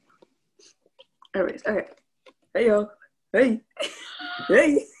Anyways, okay. Hey, yo. Hey.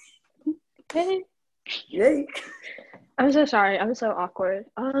 Hey. Hey, Hey. I'm so sorry. I'm so awkward.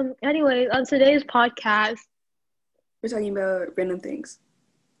 Anyways, on today's podcast, We're talking about random things.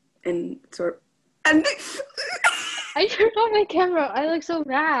 And and I turned on my camera. I look so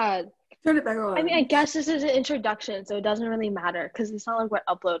bad. turn it back I mean, I on. guess this is an introduction, so it doesn't really matter because it's not like we're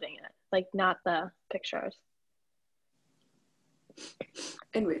uploading it, like not the pictures.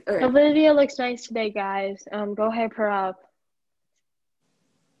 Anyway, all right. Olivia looks nice today, guys. Go hype her up.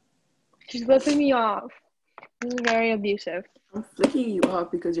 She's flipping me off. This is very abusive. I'm flicking you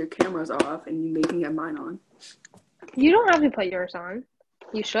off because your camera's off and you making it mine on. You don't have to put yours on.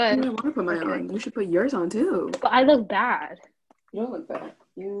 You You should. don't want to put mine on. You should put yours on too. But I look bad. You don't look bad.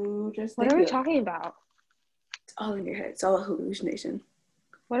 You just What think are we you talking about? It's all in your head. It's all a hallucination.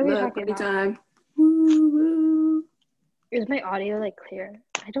 What are we Look, talking party about? time. Woo woo. Is my audio like clear?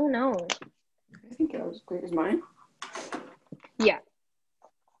 I don't know. I think it was as clear as mine. Yeah.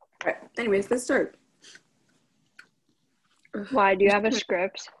 All right. Anyways, let's start. Why? Do you have a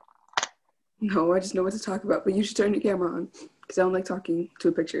script? No, I just know what to talk about, but you should turn your camera on because I don't like talking to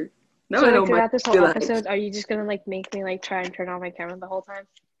a picture. No, So I like don't mind. throughout this whole episode, are you just gonna like make me like try and turn on my camera the whole time?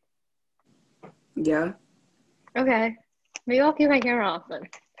 Yeah. Okay. Maybe I'll keep my camera off then.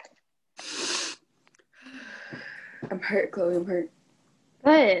 I'm hurt, Chloe. I'm hurt.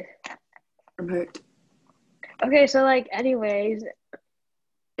 Good. I'm hurt. Okay, so like anyways,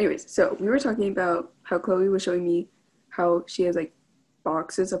 So we were talking about how Chloe was showing me how she has like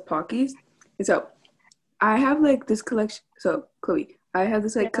boxes of Pockies. And so I have like this collection. So Chloe, I have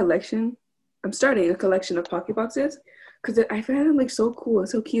this like collection. I'm starting a collection of Pocky boxes because I find them like so cool and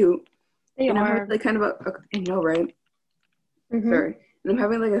so cute. they And I'm are. having like kind of I know, right? Sorry. And I'm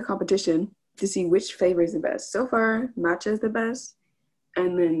having like a competition to see which flavor is the best. So far, matcha is the best.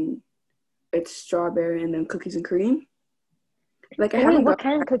 And then it's strawberry and then cookies and cream. Like I Wait, haven't what got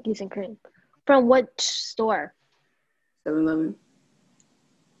kind of cookies and cream? From what store? 7-Eleven.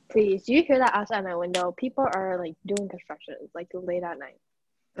 Please, do you hear that outside my window? People are like doing construction like late at night.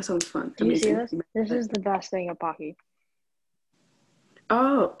 That sounds fun. Do you see Amazing. this? This is the best thing of Pocky.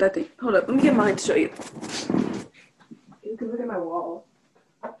 Oh, that thing. Hold up. Let me get mine to show you. You can look at my wall.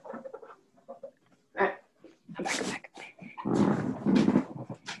 Alright. I'm back.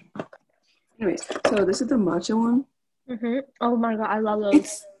 Anyways, so this is the matcha one. Oh my god, I love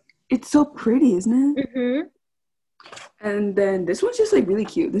those. It's so pretty, isn't it? And then this one's just like really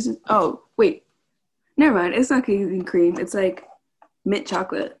cute. This is wait. Never mind. It's not cookies and cream. It's like mint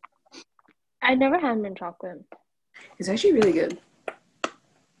chocolate. I never had mint chocolate. It's actually really good.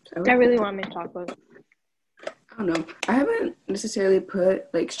 I really want mint chocolate. I don't know. I haven't necessarily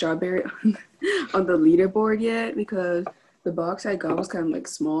put like strawberry on the leaderboard yet because the box I got was kind of like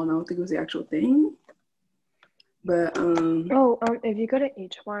small and I don't think it was the actual thing. But if you go to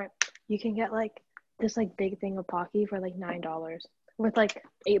H Mart, you can get like this like big thing of Pocky for like $9 with like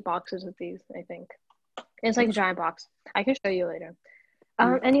 8 boxes of these. I think it's like a giant box. I can show you later.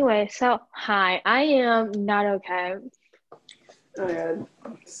 Anyway, so hi, I am not okay. Oh yeah,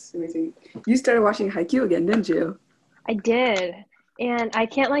 it's amazing. You started watching Haikyuu again, didn't you? I did, and I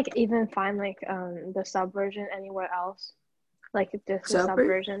can't like even find like the sub version anywhere else. Like the sub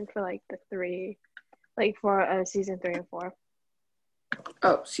version for like the 3, like for season 3 and 4.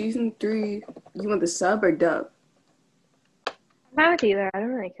 Oh, season 3. You want the sub or dub? Not with either. I don't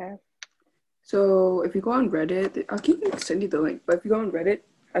really care. So if you go on Reddit, I'll keep sending you the link. But if you go on Reddit,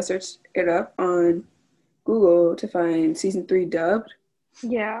 I searched it up on Google to find season 3 dubbed.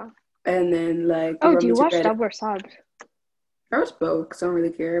 Yeah. And then like. Oh, do you watch dub or subs? I watch both because I don't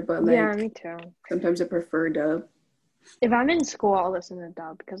really care. But like. Yeah, me too. Sometimes I prefer dub. If I'm in school, I'll listen to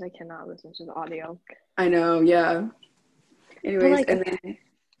dub because I cannot listen to the audio. I know, yeah. Anyways, like,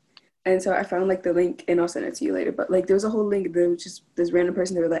 and so I found like the link and I'll send it to you later. But like there was a whole link. There was just this random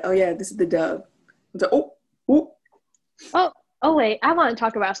person. They were like, "Oh yeah, this is the dub." I was like, Oh wait, I want to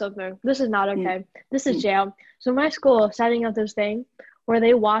talk about something. This is not okay. This is jail. So my school is setting up this thing where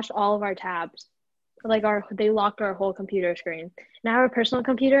they watched all of our tabs. Like they locked our whole computer screen. Now I have a personal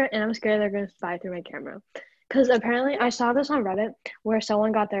computer and I'm scared they're gonna spy through my camera. Because apparently I saw this on Reddit where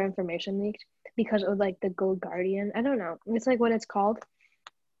someone got their information leaked because of like the Gold Guardian. I don't know. It's like what it's called.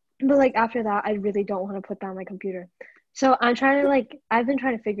 But like after that, I really don't want to put down my computer. So I'm trying to I've been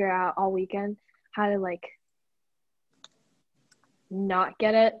trying to figure out all weekend how to like not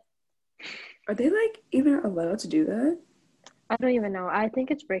get it. Are they like even allowed to do that? I don't even know. I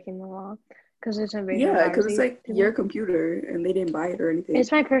think it's breaking the law because it's invasion. Yeah, because it's like your computer and they didn't buy it or anything.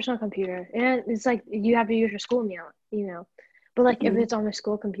 It's my personal computer, and it's like you have to use your school email. But like if it's on my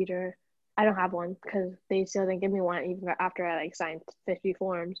school computer, I don't have one because they still didn't give me one even after I like signed 50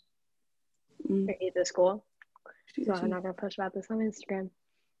 forms for either school. So I'm not gonna post about this on Instagram.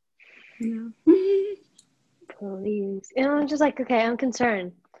 Yeah. Please. And I'm just like, okay, I'm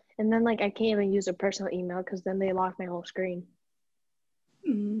concerned. And then like I can't even use a personal email because then they lock my whole screen.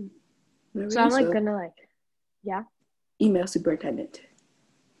 So I'm like gonna like, yeah. Email superintendent.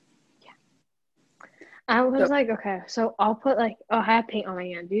 Yeah. I was like, okay, so I'll put like, oh, I have paint on my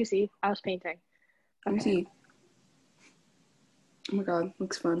hand. Do you see? I was painting. Let me see. Oh my god,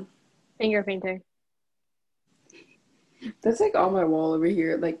 looks fun. Finger painting. That's like on my wall over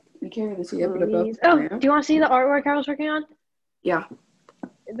here. Like you can't really see it, but above. Oh, do you want to see the artwork I was working on? Yeah.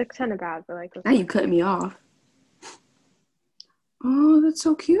 It looks kind of bad, but like. Now you cut me off. Oh, that's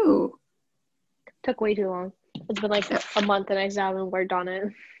so cute. Took way too long. It's been like a month and I still haven't worked on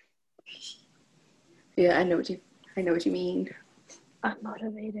it. Yeah, I know what you mean. I'm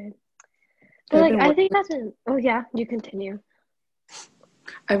motivated. But like I think that's it. Oh yeah, you continue.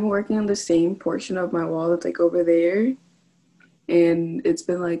 I've been working on the same portion of my wall that's like over there. And it's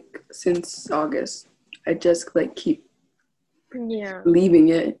been like since August. I just like keep leaving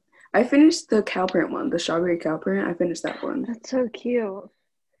it. I finished the cow print one, the strawberry cow print. I finished that one. That's so cute.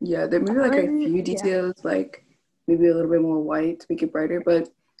 Yeah, there may be like a few details, like maybe a little bit more white to make it brighter, but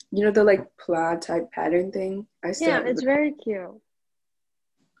you know the like plaid type pattern thing? It's very cute.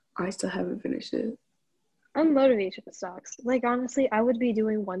 I still haven't finished it. I'm motivated with stocks. Like honestly, I would be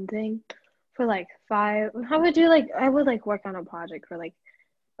doing one thing for like 5. I would like work on a project for like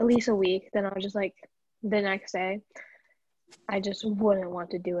at least a week. Then I'll just like the next day, I just wouldn't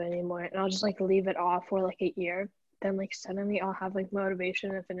want to do it anymore, and I'll just like leave it off for like a year. Then like suddenly I'll have like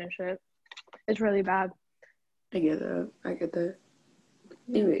motivation to finish it. It's really bad. I get that.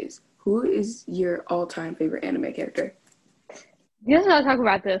 Anyways, who is your all-time favorite anime character? Let's not talk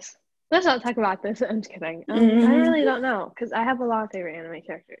about this. I'm just kidding. I really don't know because I have a lot of favorite anime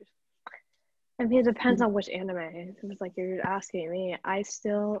characters. I mean, it depends on which anime. It's like you're asking me. I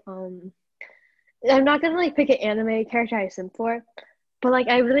still I'm not gonna like pick an anime character I simp for, but like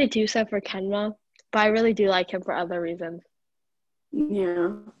I really do simp for Kenma. But I really do like him for other reasons. Yeah.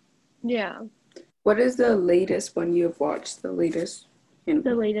 Yeah. What is the latest one you have watched? The latest anime?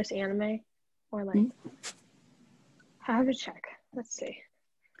 The latest anime? Or like I have to check. Let's see.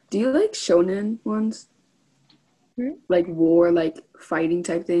 Do you like shonen ones? Like war, like fighting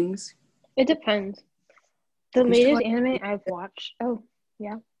type things? It depends. The latest anime I've watched. Oh,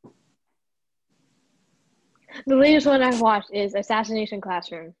 yeah. The latest one I've watched is Assassination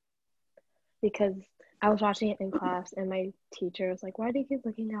Classroom. Because I was watching it in class and my teacher was like, why do you keep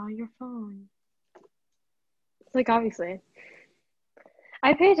looking down at your phone? It's like, obviously.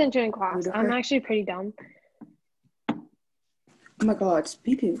 I pay attention in class. I'm actually pretty dumb. Oh my god,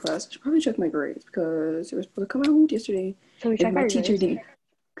 speaking of class, I should probably check my grades because it was supposed to come out yesterday. So we check my teacher didn't.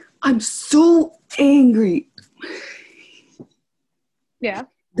 I'm so angry. Yeah.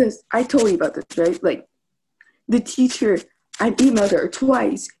 I told you about this, right? Like, the teacher, I emailed her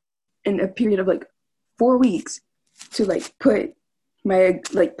twice in a period of like 4 weeks to like put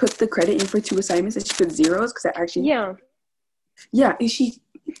the credit in for 2 assignments and she put zeros because I actually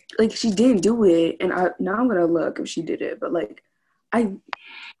and she didn't do it, and now I'm gonna look if she did it, but like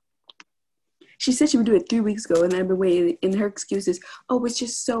she said she would do it 3 weeks ago, and I've been waiting, and her excuse is, oh, it's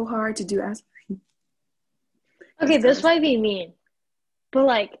just so hard to do. Okay, this might be mean, but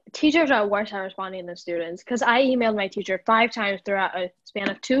like teachers are worse at responding to students because I emailed my teacher 5 times throughout a span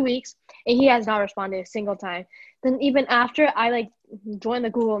of 2 weeks, and he has not responded a single time. Then even after I like joined the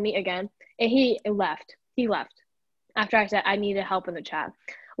Google Meet again, and he left. He left after I said I needed help in the chat.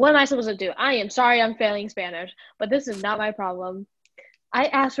 What am I supposed to do? I am sorry I'm failing Spanish, but this is not my problem. I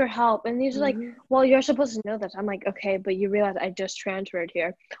asked for help, and he's like, well, you're supposed to know this. I'm like, okay, but you realize I just transferred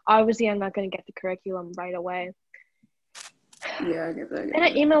here. Obviously, I'm not going to get the curriculum right away. Yeah, I get that. And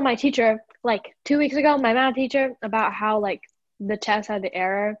I emailed my teacher, like, 2 weeks ago, my math teacher, about how, like, the test had the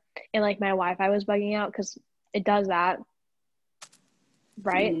error, and, like, my Wi-Fi was bugging out, because it does that.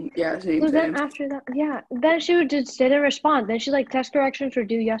 Right? Yeah, same. So then after that, then she just didn't respond. Then she's like, test corrections were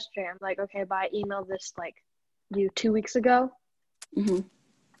due yesterday. I'm like, okay, but I emailed this, like, you 2 weeks ago.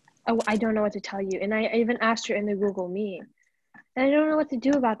 Oh, I don't know what to tell you. And I even asked her in the Google Meet. And I don't know what to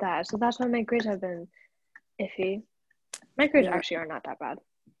do about that. So that's why my grades have been iffy. My grades actually are not that bad.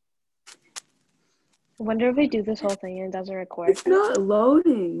 I wonder if we do this whole thing and it doesn't record. It's not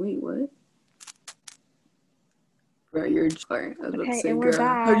loading. Wait, what? Bro, you're sorry. I was about to say, girl,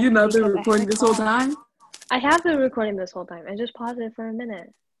 have you not been recording this whole time? I have been recording this whole time. I just paused it for a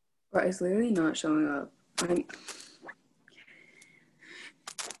minute. Bro, it's literally not showing up.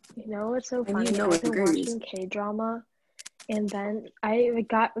 No, it's so I need funny. to know I've my been grades. watching K-drama, and then I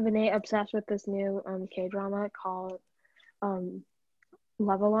got Renee obsessed with this new K-drama called um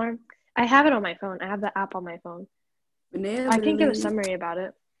Love Alarm. I have it on my phone. I have the app on my phone. Linnea I can give a literally, summary about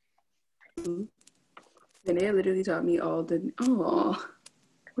it. Linnea literally taught me all the. Oh,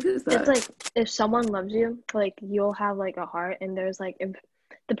 what is It's that? like if someone loves you, like you'll have like a heart, and there's like if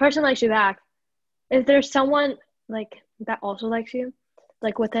the person likes you back, if there's someone like that also likes you,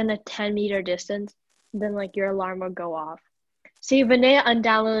 like within a 10-meter distance, then like your alarm will go off. See, Vinay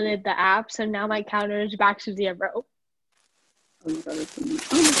undownloaded the app, so now my counter is back to 0. Oh my god, that's so mean.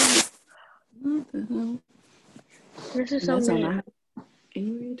 Oh my god. What the hell? This is And so that's on mean. that.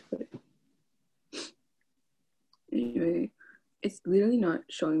 Anyway, to put it. Anyway, it's literally not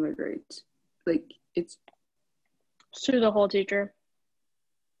showing my grades. Like, it's. Sue the whole teacher.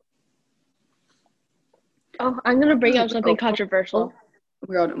 Oh, I'm gonna bring up something controversial. Oh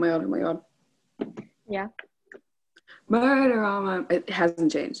my god, oh my god, oh my god. Yeah. Murder. It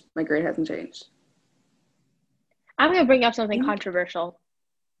hasn't changed. My grade hasn't changed. I'm gonna bring up something controversial.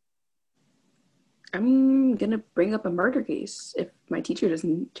 I'm gonna bring up a murder case if my teacher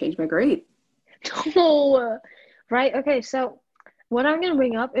doesn't change my grade. No. Right? Okay, so what I'm gonna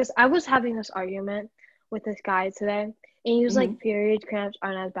bring up is I was having this argument with this guy today, and he was like, period cramps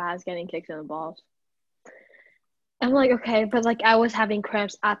aren't as bad as getting kicked in the balls. I'm like, okay, but like I was having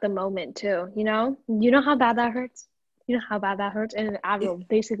cramps at the moment too, you know? You know how bad that hurts? You know how bad that hurts? And Advil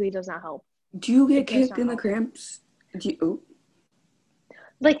basically does not help. Do you get kicked in the cramps?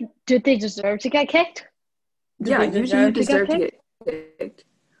 Like, did they deserve to get kicked? Yeah, usually you deserve to get kicked.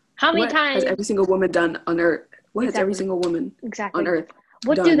 How many what times has every single woman done on Earth? What has every single woman on Earth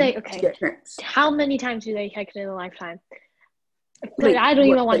what done do they to get cramps? How many times do they kick in a lifetime? Like, I don't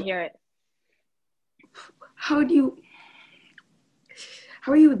even want to hear it. How are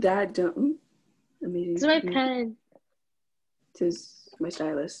you that dumb? Amazing. It's my pen. This is my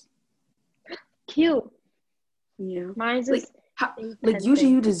stylus. Cute. Yeah. Mine's like usually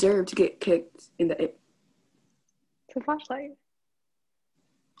you deserve to get kicked in the. It's a flashlight.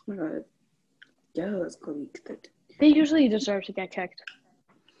 Oh my god. Yeah, that's cool. They usually deserve to get kicked.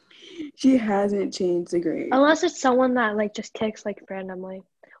 She hasn't changed the grade. Unless it's someone that like just kicks like randomly,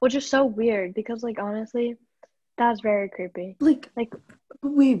 which is so weird because like honestly, that's very creepy. Like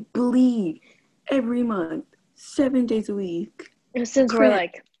we bleed every month, 7 days a week. Since we're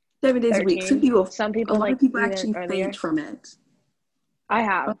like 7 days 13. A week. Some people a lot like of people actually faint from it. I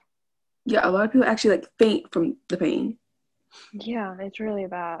have. Yeah, a lot of people actually like faint from the pain. Yeah, it's really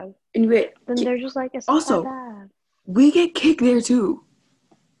bad. Anyway, then they're just like, it's also, not that bad. We get kicked there too.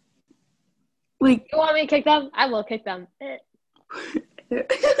 Like, you want me to kick them? I will kick them.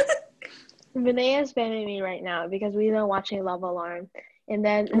 Renee is spamming me right now because we've been watching Love Alarm, and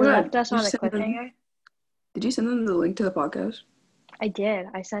then it left us on a cliffhanger. Did you send them the link to the podcast? I did.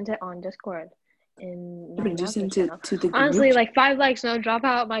 I sent it on Discord. Did you send it to the group? Honestly, like 5 likes, no, drop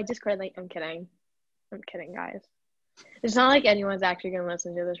out my Discord link. I'm kidding, guys. It's not like anyone's actually gonna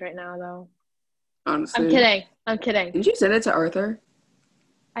listen to this right now, though. Honestly, I'm kidding. Did you send it to Arthur?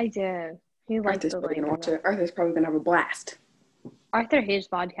 I did. He liked the link. Gonna watch it. Arthur's probably gonna have a blast. Arthur hates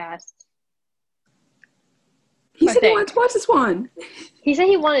podcasts. He said he wanted to watch this one. He said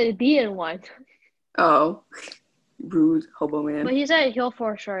he wanted to be in one. Oh, rude hobo man. But he said he'll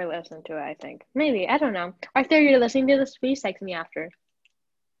for sure listen to it, I think. Maybe. I don't know. Arthur, you're listening to this? Please text me after.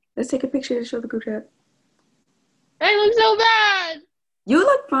 Let's take a picture to show the group chat. I look so bad! You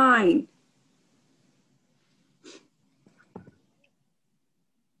look fine.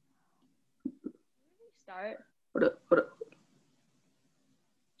 Restart? Hold up.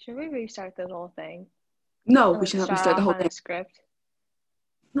 Should we restart this whole thing? No, we should not restart the whole thing. Script?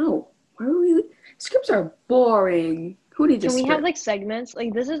 No. Why are we? Scripts are boring. Who needs a script? Can we have like segments?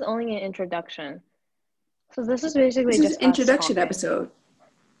 Like this is only an introduction. So this is basically just an introduction episode.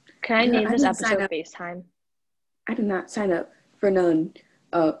 Can I name this episode FaceTime? I did not sign up for none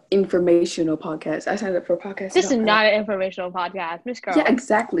informational podcast. I signed up for a podcast. This is not an informational podcast, Miss Girl. Yeah,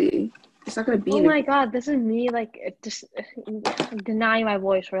 exactly. It's not going to be. Oh my god, this is me like just denying my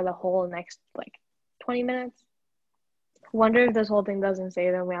voice for the whole next like 20 minutes. Wonder if this whole thing doesn't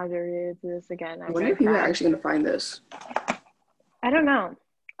say that we have to read this again. I wonder if people are actually going to find this. I don't know.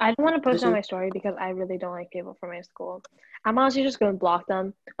 I don't want to post it on my story because I really don't like people from my school. I'm honestly just going to block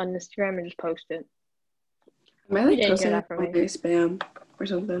them on Instagram and just post it. I might like post it on my spam or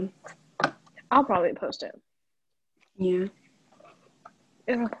something. I'll probably post it. Yeah.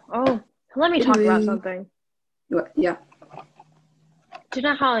 Oh, let me talk about something. What? Yeah. Do you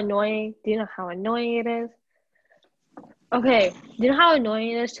know how annoying it is? Okay, you know how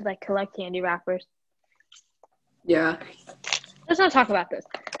annoying it is to like collect candy wrappers? Yeah. Let's not talk about this.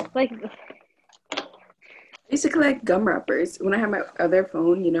 Like, I used to collect gum wrappers when I had my other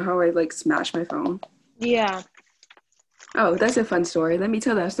phone. You know how I like smashed my phone? yeah, Oh, that's a fun story. Let me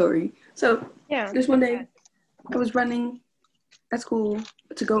tell that story. So, yeah. this one day, I was running at school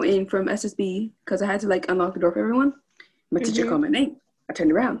to go in from SSB because I had to like unlock the door for everyone. My teacher Mhm. called my name. I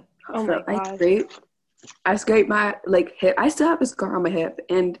turned around. Oh my god. I scraped my like hip. I still have a scar on my hip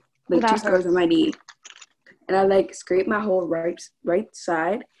and Oh, like two that scars on hurts. my knee. And I like scraped my whole right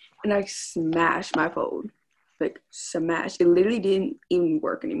side and I smashed my phone. Like smashed. It literally didn't even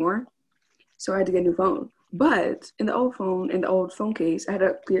work anymore. So I had to get a new phone. But in the old phone case, I had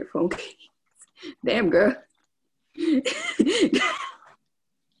a clear phone case. Damn girl.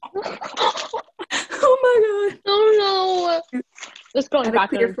 Oh my god. Oh no. Let's go I had a back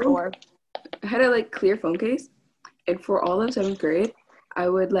clear on phone. tour. I had a like clear phone case. And for all of seventh grade, I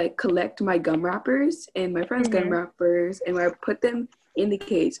would like collect my gum wrappers and my friends' gum Mhm. wrappers and I would put them in the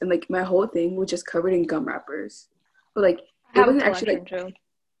case and like my whole thing was just covered in gum wrappers. But like I it have a wasn't actually collection like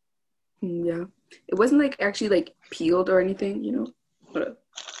too. yeah. It wasn't like actually like peeled or anything, you know. But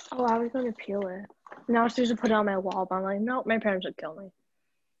Oh, I was gonna peel it. Now I was supposed to put it on my wall, but I'm like, no, my parents would kill me.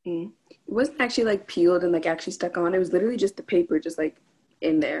 it wasn't actually like peeled and like actually stuck on. It was literally just the paper just like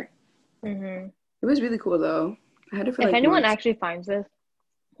in there. Mhm. It was really cool though. I had it for If like anyone months. actually finds this,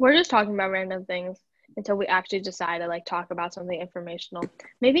 we're just talking about random things until we actually decide to like talk about something informational.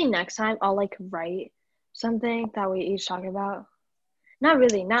 Maybe next time I'll like write something that we each talk about. Not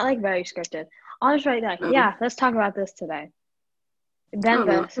really, not like very scripted. I'll just write like, Um, yeah, let's talk about this today. I Then don't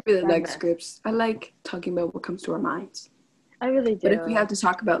know. I this, really then like this. scripts. I like talking about what comes to our minds. I really But if we do. have to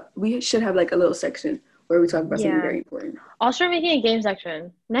talk about, we should have like a little section where we talk about something Yeah. very important. I'll start making a game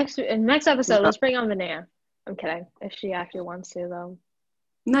section. Next episode, No, let's bring on Vinaya. I'm kidding. If she actually wants to though.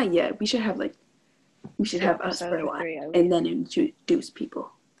 not yet. We should have like, we should 2 have us for episodes a or while 3 at and least. then introduce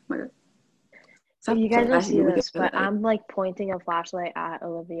people. Oh my God. You Stop guys don't flashing see me. We this, get but like, I'm like pointing a flashlight at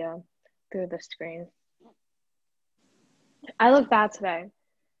Olivia through the screen. I look bad today,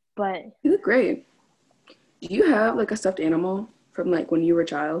 but you look great. Do you have like a stuffed animal from like when you were a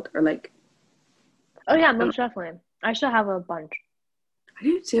child or like, oh yeah, I don't know. most definitely. I still have a bunch. I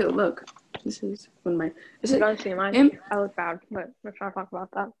do too. Look, this is one of my, is You it don't see mine? him? I look bad, but let's not talk about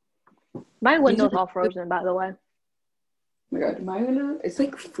that. My These are, window's oh all frozen, by the way. my God, my window, it's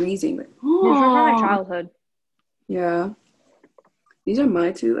like freezing. Like, These are from my oh, childhood. yeah. These are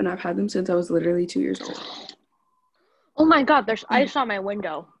my two, and I've had them since I was literally 2 years old. Oh my god, there's ice on my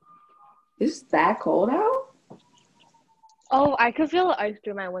window. Is that cold out? Oh, I could feel the ice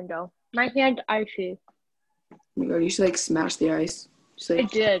through my window. My hand's icy. Oh my God, you should like smash the ice. Just like,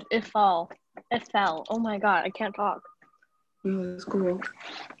 It did. It fell. It fell. Oh my god, I can't talk. oh, that's cool.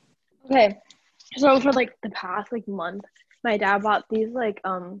 Okay, so for like the past like month, my dad bought these like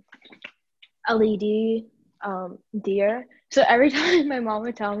LED deer. So every time my mom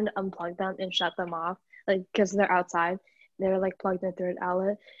would tell him to unplug them and shut them off, like because they're outside, they're like plugged in through an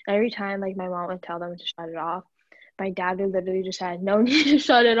outlet. And every time like my mom would tell them to shut it off, my dad would literally just said, "No need to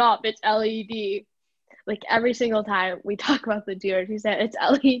shut it off. It's LED." Like every single time we talk about the deer, he said it's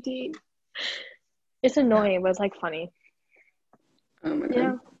LED. It's annoying, but it's like funny. Oh my You God.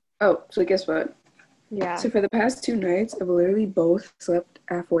 know? Oh, so guess what? Yeah. So for the past 2 nights, I've literally both slept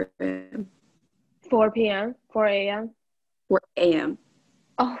at 4 a.m. 4 p.m., 4 a.m. 4 a.m.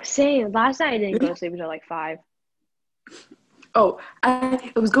 Oh, same. Last night I didn't go to sleep until like 5. Oh,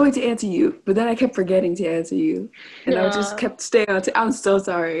 I was going to answer you, but then I kept forgetting to answer you, and I just kept staying on. I'm so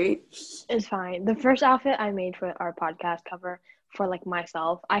sorry. It's fine. The first outfit I made for our podcast cover for like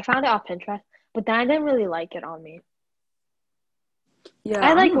myself, I found it off Pinterest, but then I didn't really like it on me. Yeah, I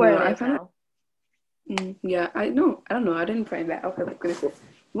I like don't where know. it I is found it. now. Yeah, I know. I don't know. I didn't find that outfit like really cool.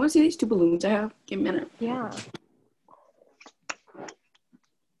 You want to see these two balloons I have? Give me a minute. Yeah.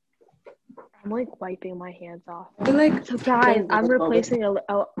 I'm like wiping my hands off. I feel like So guys, playing I'm volleyball with. replacing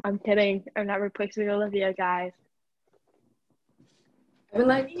I'm kidding. I'm not replacing Olivia, guys. I feel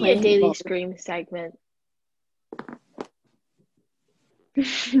like Maybe a playing daily volleyball. scream segment. I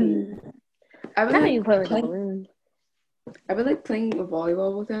feel Not you like play with the playing. balloons. I feel like playing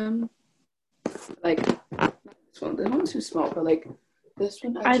volleyball with them. Like not this one. This one's too small, but like this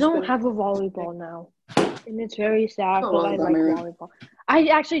one, I've I just don't been. have a volleyball now. And it's very sad Oh because well, I like bummer. volleyball. I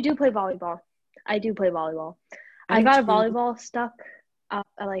actually do play volleyball. I do play volleyball. I I do got a too. volleyball stuck up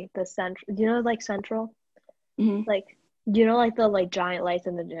at like the central. Do you know like central? Hmm. Like, do you know like the like giant lights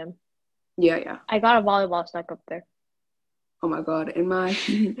in the gym? Yeah, yeah. I got a volleyball stuck up there. Oh my God. In my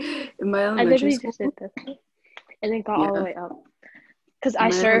in my I elementary literally school, just did this. and it got all the way up. Because I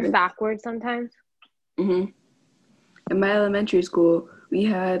serve backwards sometimes. In my elementary school, we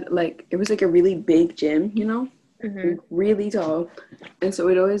had like, it was like a really big gym, you know, like, really tall. And so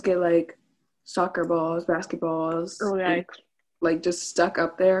we'd always get like soccer balls, basketballs, and, like just stuck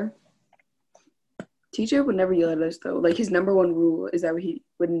up there. Teacher would never yell at us though. Like his number one rule is that he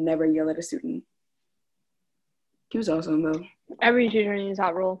would never yell at a student. He was awesome though. Every teacher needs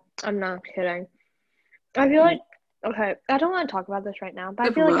that rule. I'm not kidding. I feel like, okay, I don't want to talk about this right now, but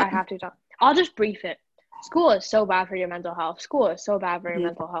I feel like I have to talk. I'll just brief it. School is so bad for your mental health. School is so bad for your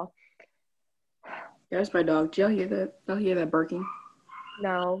mental health. Yeah, that's my dog. Do y'all hear that? Y'all hear that barking?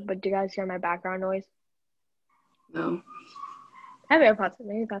 No, but do you guys hear my background noise? No. I have AirPods.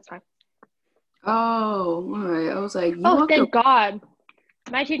 Maybe that's fine. Oh, all right. I was like, thank God.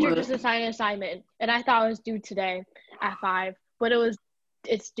 My teacher just assigned an assignment, and I thought it was due today at 5, but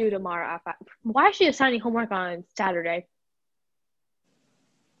it's due tomorrow at 5. Why is she assigning homework on Saturday?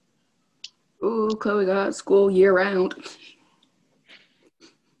 Ooh, Chloe got school year round. Oh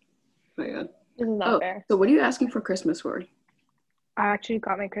my God. This is not fair. So what are you asking for Christmas for? I actually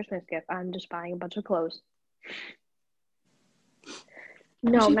got my Christmas gift. I'm just buying a bunch of clothes.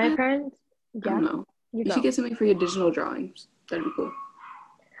 No, my parents... Yeah, I don't know. You should get something for your digital drawings. That'd be cool.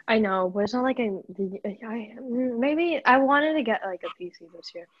 I know, but it's not like maybe I wanted to get like a PC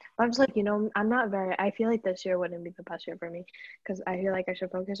this year. But I'm just like, I feel like this year wouldn't be the best year for me because I feel like I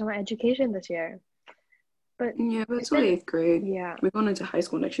should focus on my education this year. But yeah, but it's only 8th grade. Yeah. We're going into high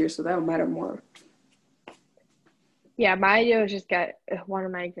school next year, so that will matter more. Yeah, my idea was just get one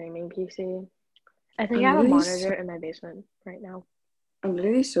of my gaming PC. I think I have a monitor in my basement right now. I'm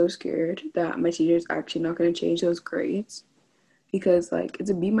literally so scared that my teacher is actually not going to change those grades because, like, it's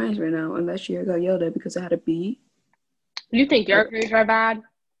a B- right now, and last year I got yelled at because I had a B. You think your grades are bad?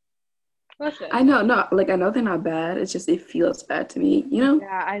 Listen. I know, I know they're not bad. It's just it feels bad to me, you know?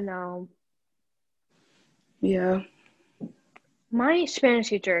 Yeah, I know. Yeah. My Spanish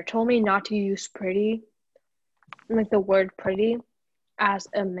teacher told me not to use pretty, like the word pretty, as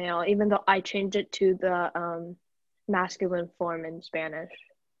a male, even though I changed it to the masculine form in Spanish.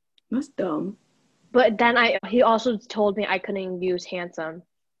 That's dumb. But then he also told me I couldn't use handsome.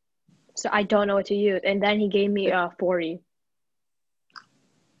 So I don't know what to use. And then he gave me a 40.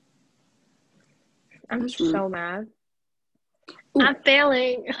 I'm so mad. Ooh. I'm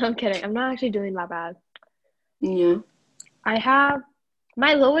failing. I'm kidding. I'm not actually doing that bad. Yeah.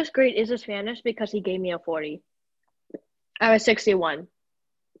 My lowest grade is a Spanish because he gave me a 40. I was 61.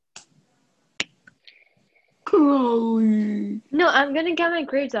 Chloe. No, I'm going to get my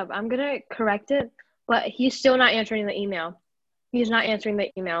grades up. I'm going to correct it, but he's still not answering the email. He's not answering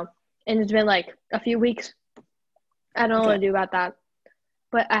the email. And it's been like a few weeks. I don't know what to do about that.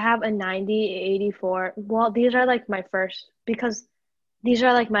 But I have a 90, 84. Well, these are like my first, because these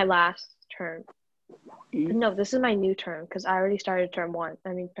are like my last term. Mm-hmm. No, this is my new term because I already started term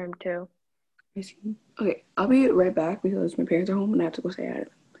 2. I see. Okay, I'll be right back because my parents are home and I have to go say hi to them.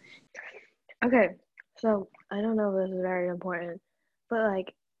 Okay, so I don't know if this is very important, but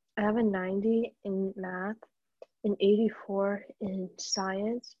like I have a 90 in math, an 84 in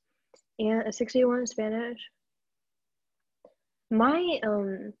science, and a 61 in Spanish. My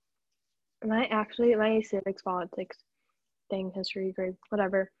civics, politics thing, history grade,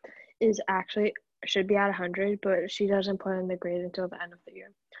 whatever, should be at 100, but she doesn't put in the grade until the end of the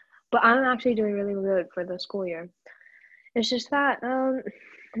year. But I'm actually doing really good for the school year. It's just that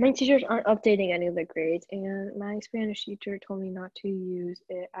my teachers aren't updating any of the grades, and my Spanish teacher told me not to use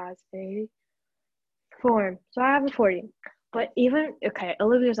it as a form. So I have a 40. But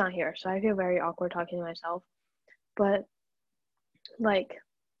Olivia's not here, so I feel very awkward talking to myself. But like,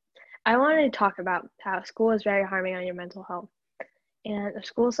 I wanted to talk about how school is very harming on your mental health. And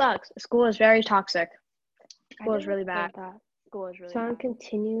school sucks. School is very toxic. School is really bad. So I'm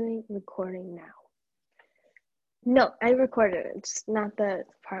continuing recording now. No, I recorded it. It's not the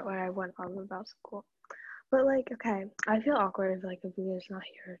part where I went on about school. But I feel awkward if Leah's not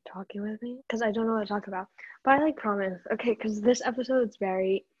here talking with me because I don't know what to talk about. But I promise, because this episode is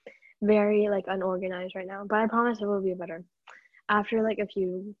very, very unorganized right now. But I promise it will be better after a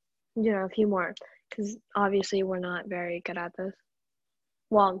few more, because obviously we're not very good at this.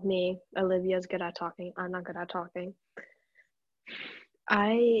 Well, Olivia's good at talking. I'm not good at talking.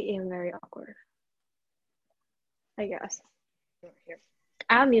 I am very awkward, I guess.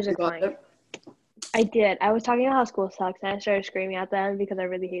 I have music playing. I did. I was talking about how school sucks, and I started screaming at them because I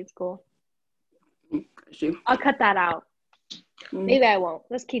really hate school. I'll cut that out. Maybe I won't.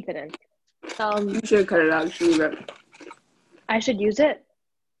 Let's keep it in. You should cut it out. You should leave it. I should use it?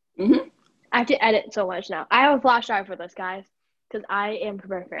 Mm-hmm. I have to edit so much now. I have a flash drive for this, guys, because I am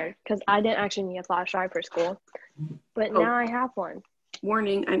prepared. Because I didn't actually need a flash drive for school, but now I have one.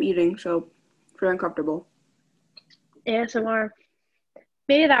 Warning, I'm eating, so if you're uncomfortable. ASMR.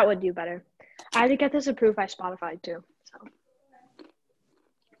 Maybe that would do better. I had to get this approved by Spotify too. So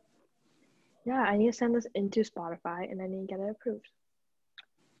yeah, I need to send this into Spotify and I need to get it approved.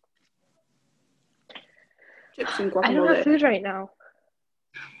 Chips and guacamole. I don't have food right now.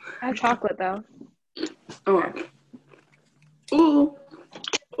 I have chocolate though. Oh. Ooh.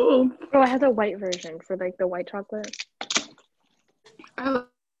 Ooh. Oh, I have the white version for like the white chocolate. I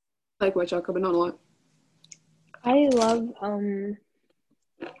like white chocolate, but not a lot. I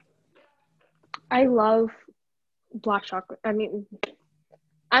love black chocolate. I mean,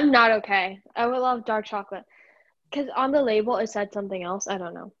 I'm not okay. I would love dark chocolate. Because on the label it said something else. I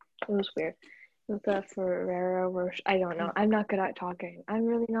don't know. It was weird. With the Ferrero Rocher. I don't know. I'm not good at talking. I'm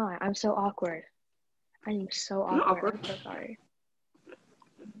really not. I'm so awkward. I'm so awkward. I'm so sorry.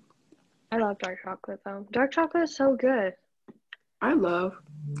 I love dark chocolate though. Dark chocolate is so good. Oh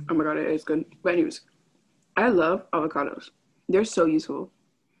my god, it is good. But anyways, I love avocados. They're so useful.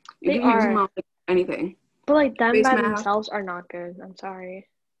 You can use them on like anything. But like them by themselves are not good. I'm sorry.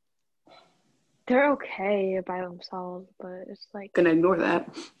 They're okay by themselves, but it's like gonna ignore that.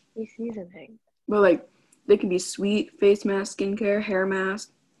 Seasoning. But like they can be sweet, face mask, skincare, hair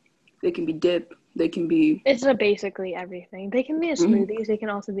mask. They can be dip. They can be. It's basically everything. They can be in smoothies. They can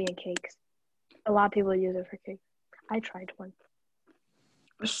also be in cakes. A lot of people use it for cakes. I tried one.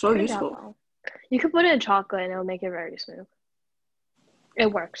 It's so useful. Well. You could put it in chocolate and it'll make it very smooth.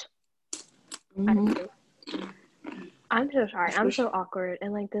 It works. I'm so sorry. I'm so awkward.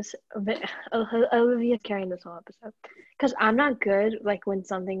 And like this, Olivia's carrying this whole episode. Because I'm not good, like when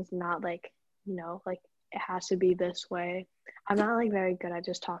something's not like, you know, like it has to be this way. I'm not like very good at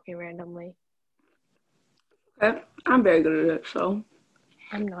just talking randomly. Okay. I'm very good at it, so.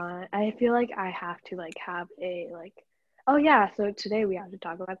 I'm not. I feel like I have to like have a like, oh yeah, so today we have to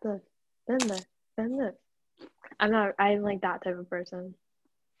talk about this, then this, then this. I'm like that type of person.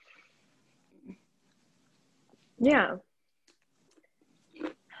 Yeah.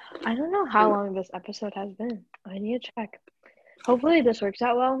 I don't know how long this episode has been. I need to check. Hopefully this works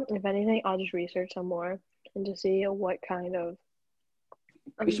out well. If anything, I'll just research some more and just see what kind of.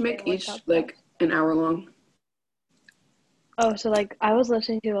 We should make each like an hour long. Oh, so like I was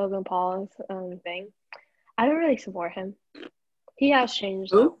listening to Logan Paul's thing. I don't really support him. He has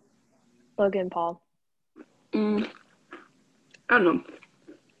changed. Who? Logan Paul. I don't know.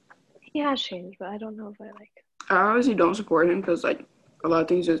 He has changed, but I don't know if I like. I obviously don't support him because like a lot of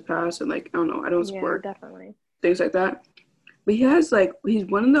things just pass and like I don't know. I don't support definitely things like that. But he's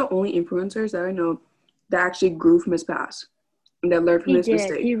one of the only influencers that I know that actually grew from his past and that learned from his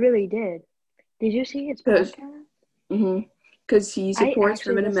mistake. He really did. Did you see his podcast? Because he supports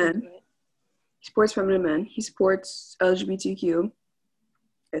feminine men. He supports feminine men. He supports LGBTQ,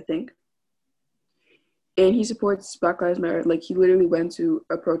 I think. And he supports Black Lives Matter. Like, he literally went to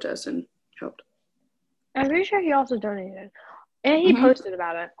a protest and helped. I'm pretty sure he also donated. And he posted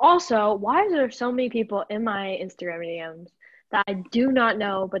about it. Also, why is there so many people in my Instagram DMs that I do not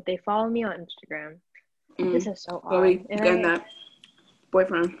know, but they follow me on Instagram? This is so Chloe, odd. getting that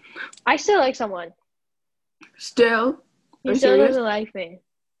boyfriend. I still like someone. Still? He still doesn't like me.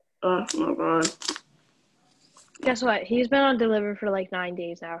 Oh my god. Guess what? He's been on Deliver for like 9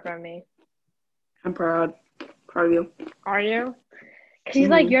 days now from me. I'm proud. Proud of you. Are you? Because he's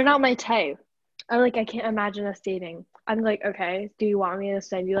like, you're not my type. I'm like, I can't imagine us dating. I'm like, okay, do you want me to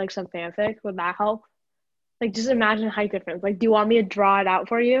send you like some fanfic? Would that help? Like, just imagine height difference. Like, do you want me to draw it out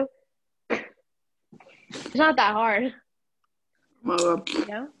for you? It's not that hard.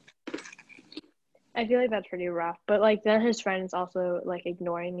 Yeah? I feel like that's pretty rough. But like, then his friends also like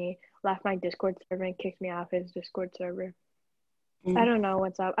ignoring me, left my Discord server and kicked me off his Discord server. I don't know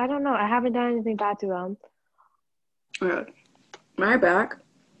what's up. I don't know. I haven't done anything bad to them. My back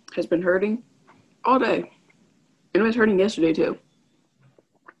has been hurting all day. And it was hurting yesterday too.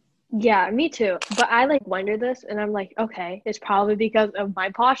 Yeah, me too. But I like wonder this and I'm like, okay, it's probably because of my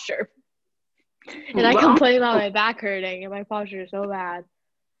posture. And I complain about my back hurting and my posture is so bad.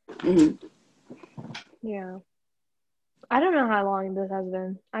 Yeah. I don't know how long this has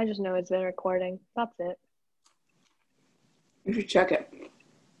been. I just know it's been recording. That's it. You should check it.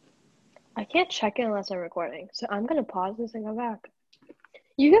 I can't check it unless I'm recording. So I'm going to pause this and go back.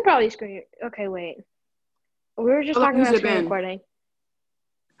 You can probably screen. Okay, wait. We were just talking about screen recording.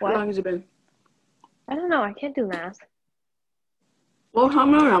 What? How long has it been? I don't know. I can't do math. Well, how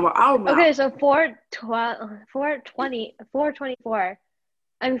many? Okay, so 424.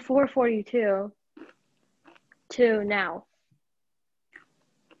 I'm 4:42 to now.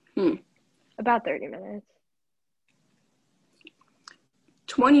 About 30 minutes.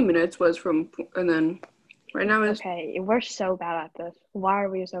 20 minutes was from, and then right now is. Okay, we're so bad at this. Why are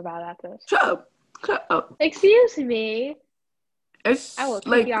we so bad at this? Shut up. Shut up. Excuse me. It's I will kick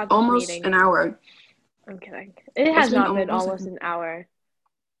like you out of this almost meeting. an hour. I'm kidding. It has not been almost an hour.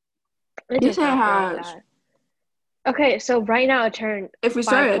 Yes, it has. Like that. Okay, so right now it turned if we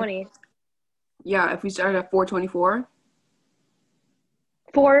started 5:20. Yeah, if we started at 4:24.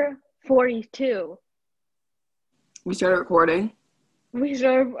 4:42. We started recording. We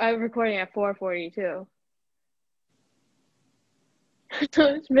started recording at 4:42. So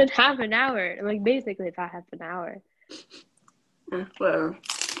it's been half an hour. Like, basically, it's half an hour. Whatever.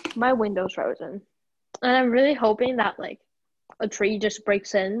 My window's frozen. And I'm really hoping that, like, a tree just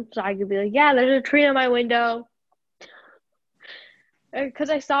breaks in so I could be like, yeah, there's a tree in my window. Because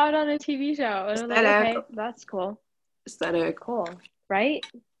I saw it on a TV show. And I'm like, okay, that's cool. Aesthetic. Cool. Right?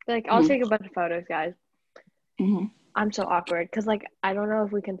 Like, I'll take a bunch of photos, guys. I'm so awkward. Because, like, I don't know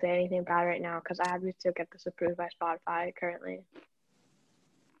if we can say anything bad right now because I have to still get this approved by Spotify currently.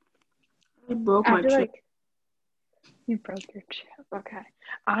 I broke my chip. Like, you broke your chip. Okay.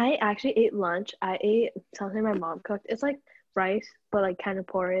 I actually ate lunch. I ate something my mom cooked. It's like rice, but like kind of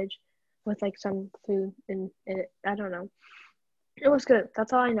porridge with like some food in it. I don't know. It was good.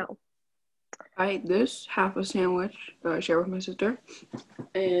 That's all I know. I ate this, half a sandwich that I share with my sister,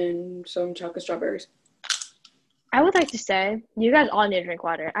 and some chocolate strawberries. I would like to say, you guys all need to drink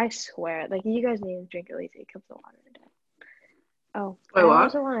water. I swear. Like, you guys need to drink at least 8 cups of water a day. Oh, wait, I what?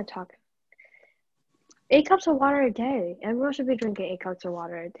 also want to talk. 8 cups of water a day. Everyone should be drinking 8 cups of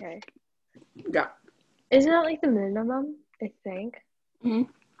water a day. Yeah. Isn't that like the minimum, I think?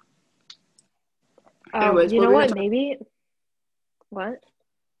 Anyways, you know what? Maybe. What?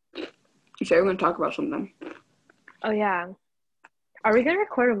 You said we're going to talk about something. Oh, yeah. Are we going to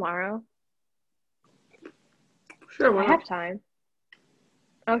record tomorrow? Sure, I have time.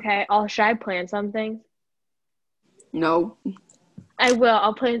 Okay, should I plan something? No. I will.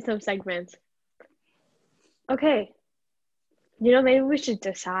 I'll plan some segments. Okay. You know, maybe we should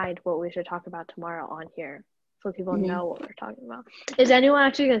decide what we should talk about tomorrow on here so people know what we're talking about. Is anyone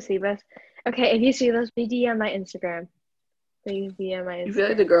actually going to see this? Okay, if you see this, please DM my Instagram. Please DM my Instagram. You feel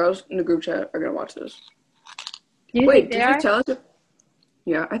like the girls in the group chat are going to watch this? Do you think they are? Did you tell us?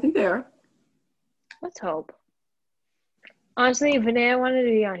 Yeah, I think they are. Let's hope. Honestly, Vinaya wanted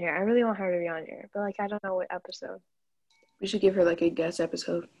to be on here. I really want her to be on here, but like I don't know what episode. We should give her like a guest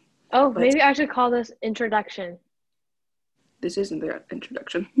episode. Oh, maybe I should call this introduction. This isn't the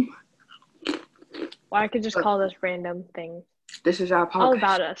introduction. Or I could just call this random thing. This is our podcast. All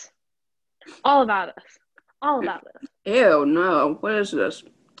about us. All about us. All about us. Ew, no. What is this?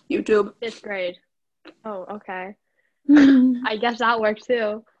 YouTube? 5th grade. Oh, okay. I guess that works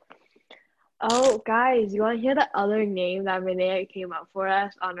too. Oh, guys, you want to hear the other name that Vinaya came up for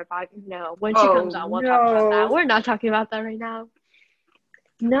us on her podcast? No, when she comes on, we'll talk about that. We're not talking about that right now.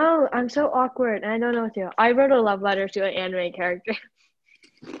 No, I'm so awkward, and I don't know what to do. I wrote a love letter to an anime character.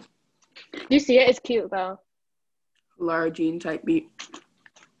 You see it? It's cute, though. Lara Jean type beat.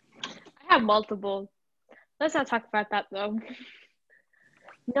 I have multiple. Let's not talk about that, though.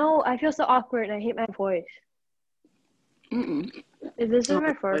 No, I feel so awkward, and I hate my voice. If this is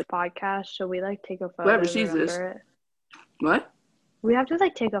my first podcast, should we like take a photo? Whoever sees this. What? We have to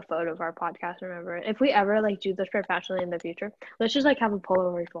like take a photo of our podcast. Remember, if we ever like do this professionally in the future, let's just like have a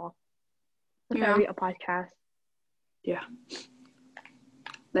Polaroid wall. Yeah. A podcast. Yeah.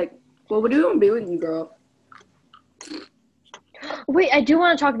 Like, well, what do you want to be when you grow up? Wait, I do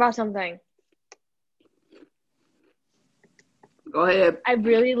want to talk about something. Go ahead. I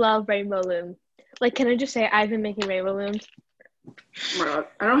really love rainbow looms. Like, can I just say I've been making rainbow looms? Oh my God.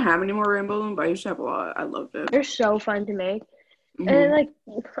 I don't have any more rainbow looms, but I used to have a lot. I loved it. They're so fun to make. And like,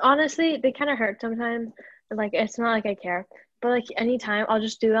 honestly, they kind of hurt sometimes. Like, it's not like I care. But like, anytime, I'll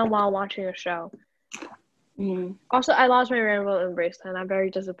just do them while watching a show. Also, I lost my rainbow loom bracelet, and I'm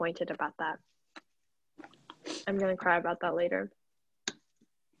very disappointed about that. I'm going to cry about that later. You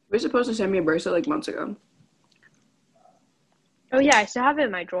were supposed to send me a bracelet like months ago. Oh, yeah, I still have it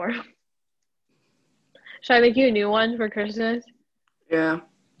in my drawer. Should I make you a new one for Christmas? Yeah.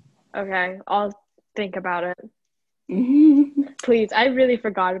 Okay, I'll think about it. Please, I really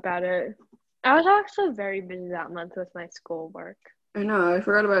forgot about it. I was also very busy that month with my schoolwork. I know, I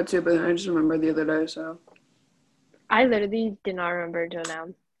forgot about it too, but then I just remembered the other day, so. I literally did not remember until now.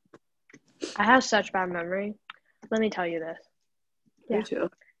 I have such bad memory. Let me tell you this. Me too.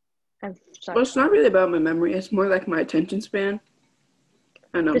 I'm sorry. Well, it's not really about my memory. It's more like my attention span.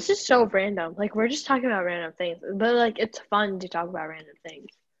 I know. This is so random. Like, we're just talking about random things, but like, it's fun to talk about random things.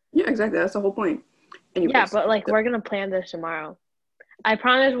 Yeah, exactly. That's the whole point. Anyways, Yeah, but like, we're gonna plan this tomorrow. I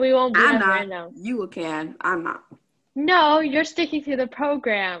promise we won't be I'm as not. random. You can. I'm not. No, you're sticking to the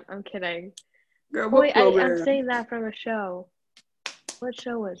program. I'm kidding. Girl, what Wait, I'm program? saying that from a show. What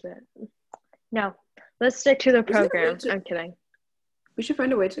show was it? No, let's stick to the Is there a way program. to? I'm kidding. We should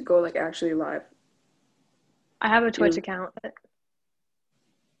find a way to go like actually live. I have a Twitch Yeah. account.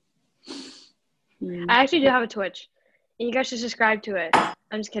 Hmm. I actually do have a Twitch. And you guys should subscribe to it.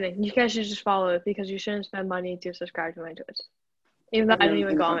 I'm just kidding. You guys should just follow it because you shouldn't spend money to subscribe to my Twitch. Even though I've I don't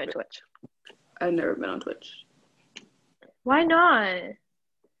never even been go on on my Twitch. Twitch. I've never been on Twitch. Why not?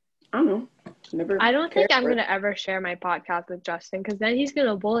 I don't know. Never. I don't think cared I'm for it. going to ever share my podcast with Justin because then he's going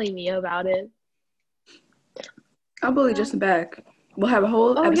to bully me about it. I'll bully Justin back. We'll have a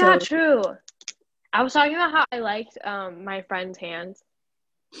whole Oh, episode. yeah, true. I was talking about how I liked my friend's hands.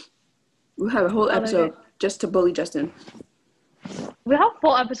 We'll have a whole Oh, episode okay. just to bully Justin. We have a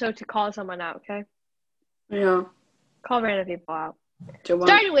full episode to call someone out, okay? Yeah. Call random people out. Jawan.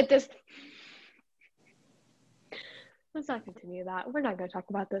 Starting with this. Let's not continue that. We're not going to talk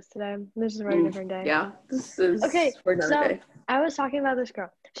about this today. This is a very different day. Yeah. This is Okay, for another so day. I was talking about this girl.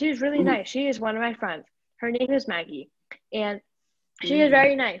 She's really nice. She is one of my friends. Her name is Maggie. And she is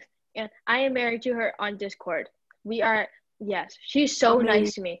very nice. And I am married to her on Discord. We are, yes. She's so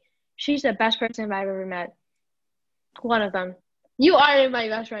nice to me. She's the best person I've ever met. One of them. You are my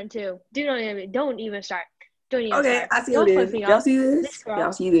best friend too. Don't even start. Don't even Okay, start. I see Don't what it flip is. me Y'all off. see this? This girl.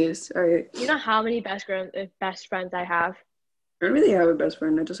 Y'all see this? All right. You know how many best friends I have? I don't really have a best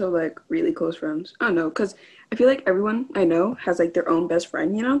friend. I just have like really close friends. I don't know, because I feel like everyone I know has like their own best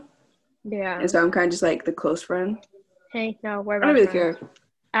friend, you know? Yeah. And so I'm kind of just like the close friend. Hey, no, we're I don't best really friends. care.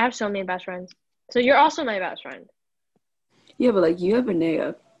 I have so many best friends. So you're also my best friend. Yeah, but like you have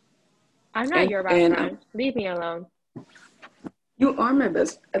Anea. I'm not your best friend. Leave me alone. You are my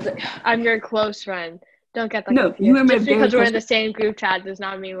best. I'm your close friend. Don't get that No, confused. you are my Just very because we're close in the same group chat does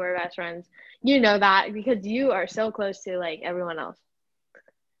not mean we're best friends. You know that because you are so close to like everyone else.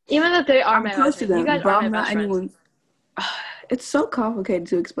 Even though they are I'm my close best to friends. You them, guys but are I'm my not best friends. anyone's. It's so complicated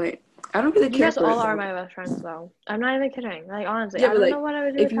to explain. I don't really You care guys for all it. are my best friends though. I'm not even kidding. Like honestly, Yeah, I but don't like, know what I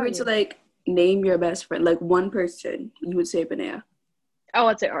would do if you were to like name your best friend, like one person, you would say Benea. Oh,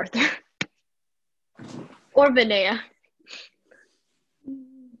 I'd say Arthur. Or Benea.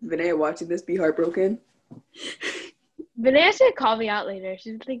 Benea watching this be heartbroken. Benea should call me out later.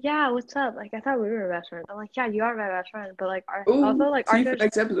 She's like, "Yeah, what's up? Like, I thought we were best friends." I'm like, "Yeah, you are my best friend." But like, also like see you for Arthur's.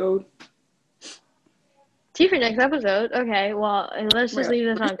 next episode. See you for next episode. Okay, well, let's just leave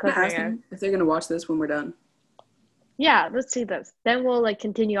this on cliffhanger. If they're gonna watch this when we're done. Yeah, let's see this. Then we'll like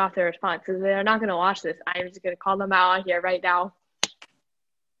continue off their response because they're not gonna watch this. I'm just gonna call them out on here right now.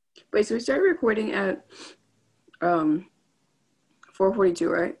 Wait, so we started recording at 4:42,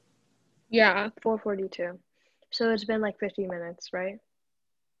 right? Yeah, 4:42. So it's been like 50 minutes, right?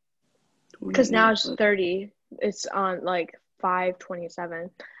 Because now it's 30. It's on like 5:27.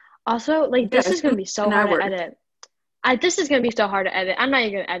 Also, like this is gonna be so hard to edit. This is gonna be so hard to edit. I'm not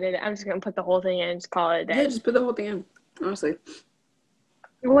even gonna edit it. I'm just gonna put the whole thing in and just call it a day. Yeah, just put the whole thing in. Honestly.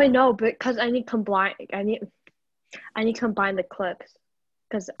 Wait, no, because I need combine the clips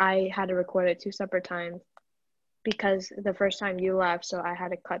because I had to record it 2 separate times because the first time you left, so I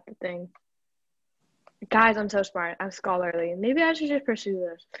had to cut the thing. Guys, I'm so smart. I'm scholarly. Maybe I should just pursue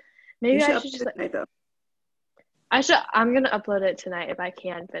this. Maybe I should just like. Tonight, though. I'm gonna upload it tonight if I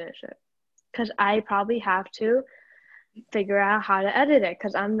can finish it, because I probably have to figure out how to edit it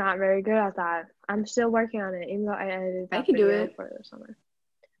because I'm not very good at that. I'm still working on it, even though I edited that video for the summer.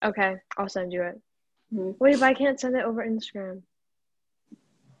 Okay, I'll send you it. Mm-hmm. Wait, but I can't send it over Instagram.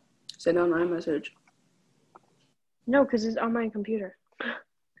 Send it on iMessage. No, because it's on my computer.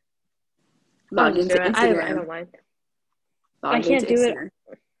 Log into Instagram. I don't mind. I can't do it.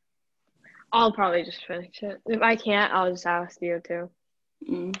 I'll probably just finish it. If I can't, I'll just ask you to.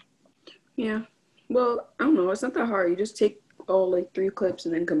 Yeah. Well, I don't know. It's not that hard. You just take all like 3 clips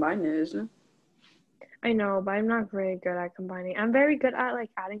and then combine it, isn't it? I know, but I'm not very good at combining. I'm very good at like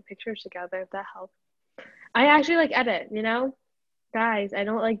adding pictures together, if that helps. I actually like edit, you know? Guys, I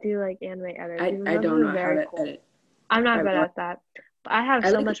don't like do like anime edits. I don't know how to edit. I'm not good at that. But I have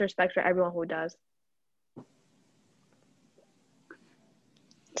so much respect for everyone who does.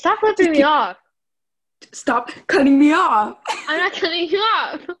 Stop flipping me off. Stop cutting me off. I'm not cutting you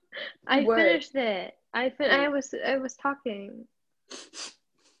off. I finished it. I was talking.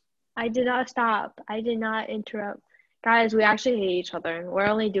 I did not stop. I did not interrupt. Guys, we actually hate each other. We're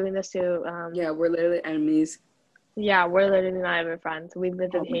only doing this to yeah, we're literally enemies. Yeah, we're literally not even friends. We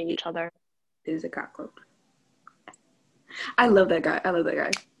literally hate each other. It is a cockroach. I love that guy. I love that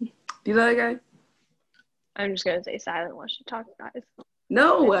guy. Do you know that guy? I'm just gonna say silent while she talks, guys.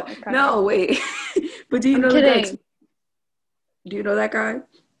 No, no, wait. But do you I'm know kidding. the guy? Do you know that guy?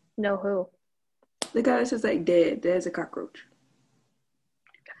 No, who? The guy that's just like dead. Dead as a cockroach.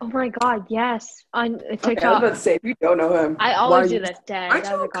 Oh my god, yes. On TikTok. Okay, I was about to say, if you don't know him, I always do this. Dead. Aren't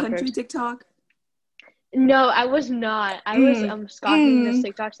you on country TikTok? No, I was not. I was stalking this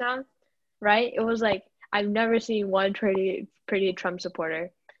TikTok sound, right? It was like, I've never seen one pretty Trump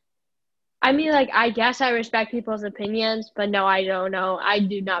supporter. I mean, like, I guess I respect people's opinions, but no, I don't know. I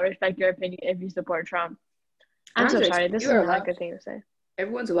do not respect your opinion if you support Trump. I'm so sorry. This is not a good thing to say.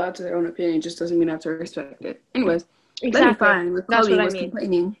 Everyone's allowed to their own opinion. It just doesn't mean I have to respect it. Anyways, exactly. Let me find where Chloe was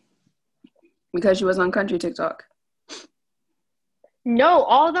complaining because she was on country TikTok. No,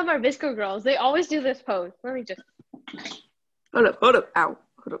 all of them are Visco girls. They always do this pose. Let me just. Hold up. Ow.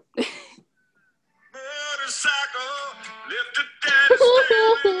 Hold up.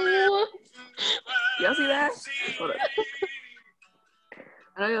 Y'all see that? Hold up.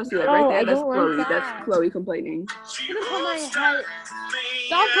 I know y'all see that right there. That's Chloe. Like that. That's Chloe complaining. I'm gonna put my head.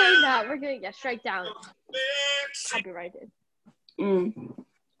 Stop playing that. We're gonna get strike down. Copyrighted.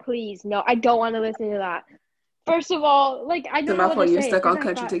 Please, no. I don't want to listen to that. First of all, like, I don't know what to say. You're stuck on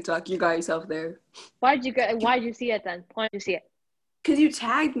country TikTok. You got yourself there. Why'd you see it then? Why'd you see it? Because you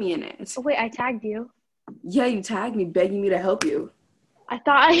tagged me in it. Oh, wait, I tagged you? Yeah, you tagged me, begging me to help you. I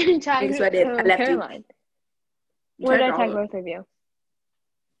thought I tagged Caroline. Where did I tag both of you?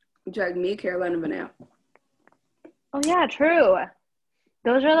 You tagged me, Caroline, and Vanessa. Oh, yeah, true.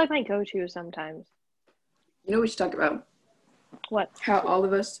 Those are, like, my go-tos sometimes. You know what we should talk about? What? How all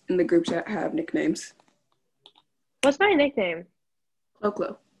of us in the group chat have nicknames. What's my nickname?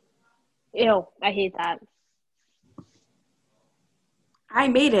 Clo. Ew, I hate that. I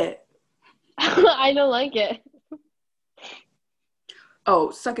made it. I don't like it.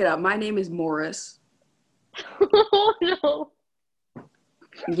 Oh, suck it up. My name is Morris. Oh, no.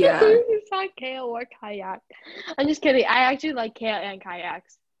 Yeah. It's not kale or kayak. I'm just kidding. I actually like kale and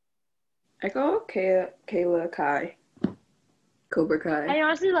kayaks. I call Kayla Kai. Cobra Kai. I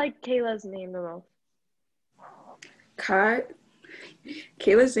honestly like Kayla's name the most. Kai.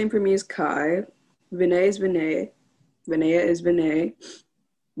 Kayla's name for me is Kai. Vinay is Vinay. Vinaya is Vinay.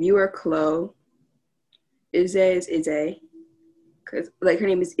 You are Chloe. Izzy is Izzy. Cause like her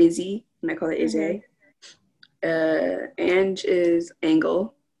name is Izzy, and I call it Izzy. Ange is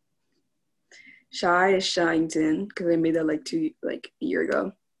Angle. Shy is Shyington, because I made that a year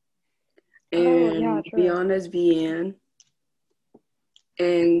ago. And Vianna is Vianne.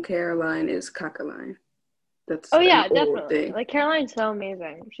 And Caroline is Cockaline. That's definitely. Thing. Like, Caroline's so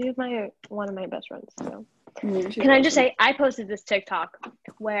amazing. She's one of my best friends. So. Can I just say, I posted this TikTok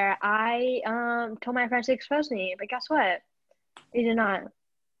where I told my friends to expose me, but guess what? They did not.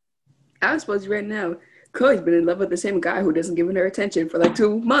 I'll expose you right now. Chloe's been in love with the same guy who doesn't give her attention for like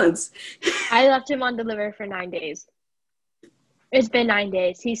 2 months. I left him on delivery for 9 days. It's been 9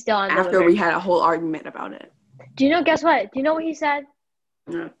 days. He's still on delivery. After we had a whole argument about it. Guess what? Do you know what he said?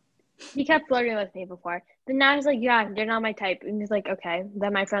 No. He kept flirting with me before. Then now he's like, yeah, they're not my type. And he's like, okay.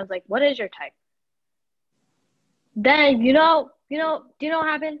 Then my friend's like, what is your type? Then, do you know what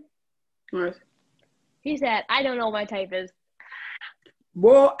happened? What? He said, I don't know what my type is.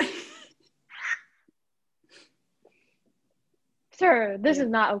 What? Sir, this is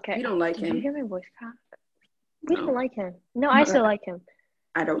not okay. You don't like him. Did you hear my voice crack? We don't like him. No, I still like him.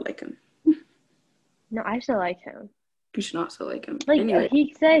 I don't like him. No, I still like him. You should not still like him. Like, anyway.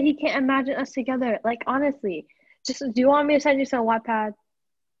 He said he can't imagine us together. Like, honestly. Just, do you want me to send you some Wattpad?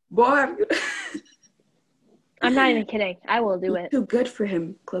 Boy, I'm not even kidding. I will do it. Too good for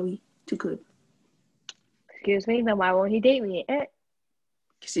him, Chloe. Too good. Excuse me? Then why won't he date me?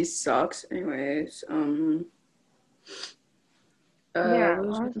 Because he sucks. Anyways, yeah,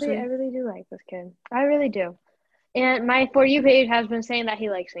 honestly, I really do like this kid. I really do. And my For You page has been saying that he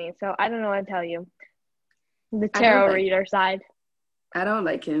likes me, so I don't know what to tell you. The tarot reader side. I don't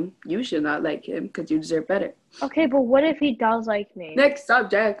like him. You should not like him because you deserve better. Okay, but what if he does like me? Next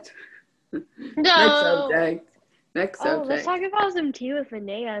subject. No. Next subject. Let's talk about some tea with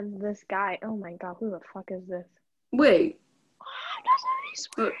Vinaya and this guy. Oh my god, who the fuck is this? Wait. That's already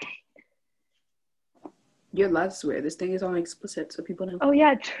swearing. You're allowed to swear. This thing is on explicit, so people know. Oh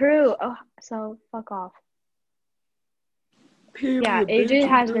yeah, true. Oh, so fuck off. Period, yeah, AJ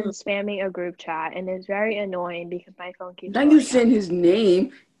has been spamming a group chat and it's very annoying because my phone keeps. Then you send his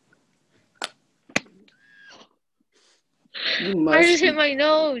name. You must. I just hit my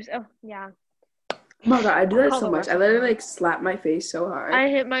nose. Oh yeah. Oh my god, I do I'll that call so the much. rest I of literally them. like slap my face so hard. I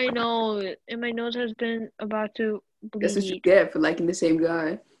hit my nose, and my nose has been about to That's what you bleed. get for liking the same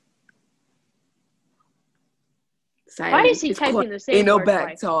guy. Why is Silence. he It's called typing the ain't same no word back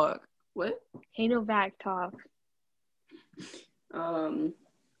twice? talk. What? Ain't no back talk. Oh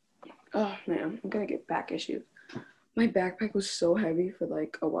man, I'm gonna get back issues. My backpack was so heavy for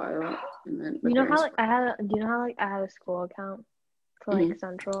like a while, and then my You know how parents. like I had? Do you know how like I had a school account for like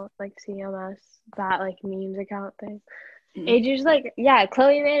Central, like CMS, that like memes account thing? AJ's like, yeah,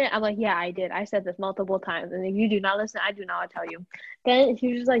 Chloe made it. I'm like, yeah, I did. I said this multiple times, and if you do not listen, I do not tell you. Then he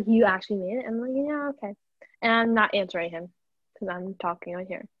was just like, you actually made it. I'm like, yeah, okay. And I'm not answering him because I'm talking on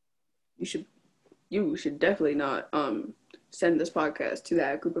here. You should definitely not send this podcast to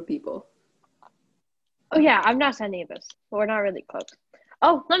that group of people. Oh yeah, I'm not sending this. We're not really close.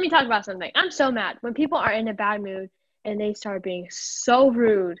 Oh, let me talk about something. I'm so mad when people are in a bad mood and they start being so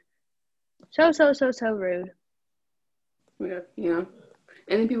rude. So rude. Yeah, you know.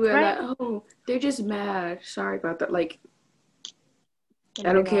 And then people are Right? like, oh, they're just mad. Sorry about that. Like, Oh I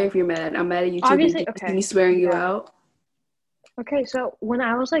my don't care God. if you're mad. I'm mad at you too, but Obviously, you see okay. me swearing you Yeah. out. Okay, so when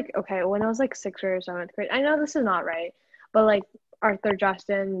I was like 6th or 7th grade, I know this is not right, but like Arthur,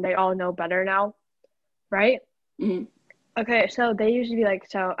 Justin, they all know better now, right? Mm-hmm. Okay, so they used to be like,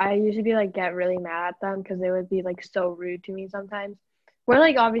 so I used to be like, get really mad at them because they would be like so rude to me sometimes. We're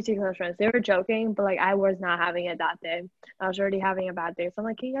like obviously close friends. They were joking, but like I was not having it that day. I was already having a bad day. So I'm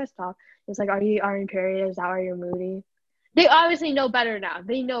like, can you guys stop? It's like, are you in period? Is that why you're moody? They obviously know better now.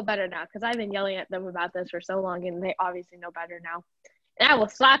 They know better now because I've been yelling at them about this for so long, and they obviously know better now. And I will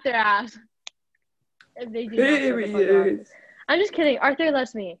slap their ass if they do not shut the fuck up. Period. I'm just kidding. Arthur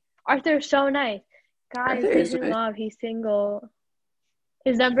loves me. Arthur's so nice. Guys, Arthur he's is in nice. love. He's single.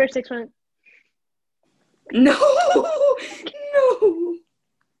 His number is 6 months. No, no.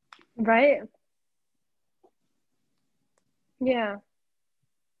 Right? Yeah.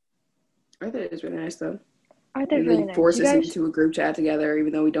 Arthur is really nice though. Arthur's He really like nice. You forces us guys. into a group chat together,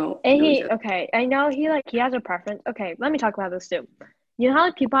 even though we don't And know each other. okay, I know he has a preference. Okay, let me talk about this too. You know how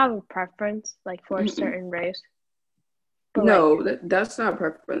like people have a preference like for a certain race? But like No, that's not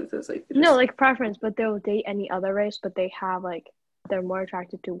preference. That's like no, just. like preference, but they'll date any other race, but they have like they're more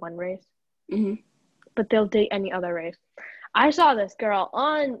attracted to one race. Mm-hmm. But they'll date any other race. I saw this girl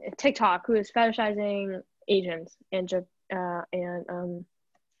on TikTok who is fetishizing Asians and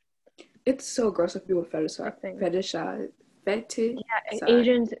It's so gross if people fetishize. yeah,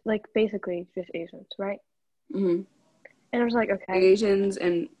 Asians, like basically just Asians, right? Mm-hmm. And I was like, okay. Asians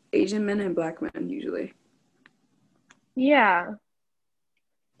and Asian men and black men usually. Yeah.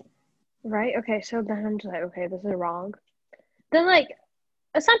 Right? Okay, so then I'm just like, okay, this is wrong. Then like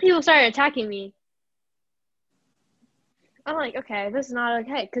some people started attacking me. I'm like, okay, this is not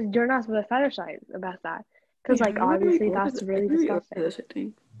okay, because you're not supposed to fetishize about that. Because Yeah, like obviously that's really disgusting. This, I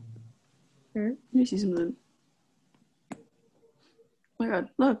think. Let me see something. Oh my god,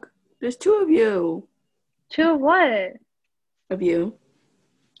 look. There's two of you. Two of what? Of you.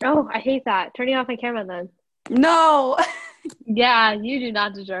 Oh, I hate that. Turning off my camera then. No! Yeah, you do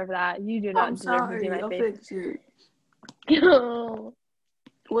not deserve that. You do not I'm deserve to see sorry. my I'll face. fix it. No.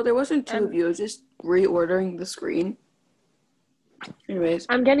 Well, there wasn't two of you. It was just reordering the screen. Anyways.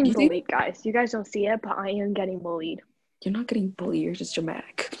 I'm getting bullied, guys. You guys don't see it, but I am getting bullied. You're not getting bullied. You're just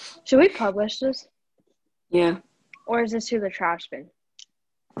dramatic. Should we publish this? Yeah. Or is this to the trash bin?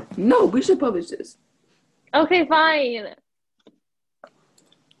 No, we should publish this. Okay, fine.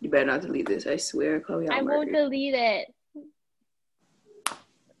 You better not delete this. I swear, Chloe. I won't delete it.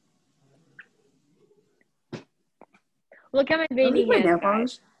 Look at my veiny hands,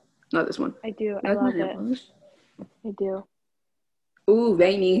 guys. Not this one. I do. I love it. I do. Ooh,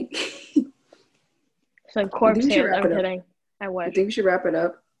 veiny. So corpse hands. I'm kidding. I wish. I think we should wrap it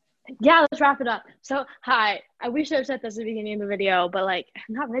up. Yeah, let's wrap it up. So, hi. We should have said this at the beginning of the video, but like,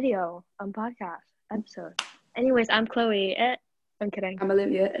 not video, podcast episode. Anyways, I'm Chloe. I'm kidding. I'm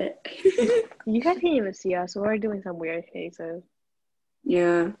Olivia. You guys can't even see us. So we're doing some weird faces.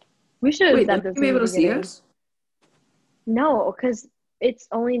 Yeah. We should have said this. Be able to see us? No, because it's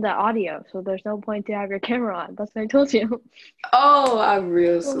only the audio, so there's no point to have your camera on. That's what I told you. Oh, I'm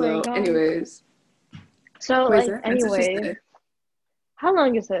real slow. Anyways. So, anyway, how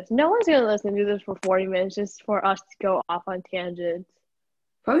long is this? No one's gonna listen to this for 40 minutes just for us to go off on tangents.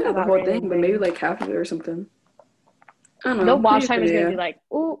 Probably not the whole thing, but maybe like half of it or something. I don't know. No watch time is gonna be like,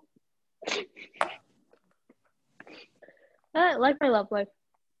 ooh. Like my love life.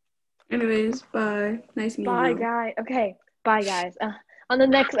 Anyways, bye. Nice meeting you. Bye, guys. Okay, bye, guys. On the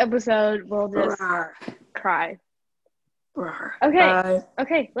next episode, we'll just cry. Okay. Bye.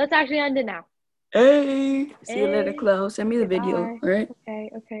 Okay, let's actually end it now. Hey, see you later, Hey. Chloe. Send me the video. Goodbye. All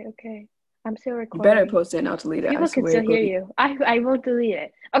right. Okay. I'm still You better recording. post it and I'll delete it. I People can swear, still hear Chloe. you. I won't delete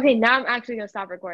it. Okay, now I'm actually gonna stop recording.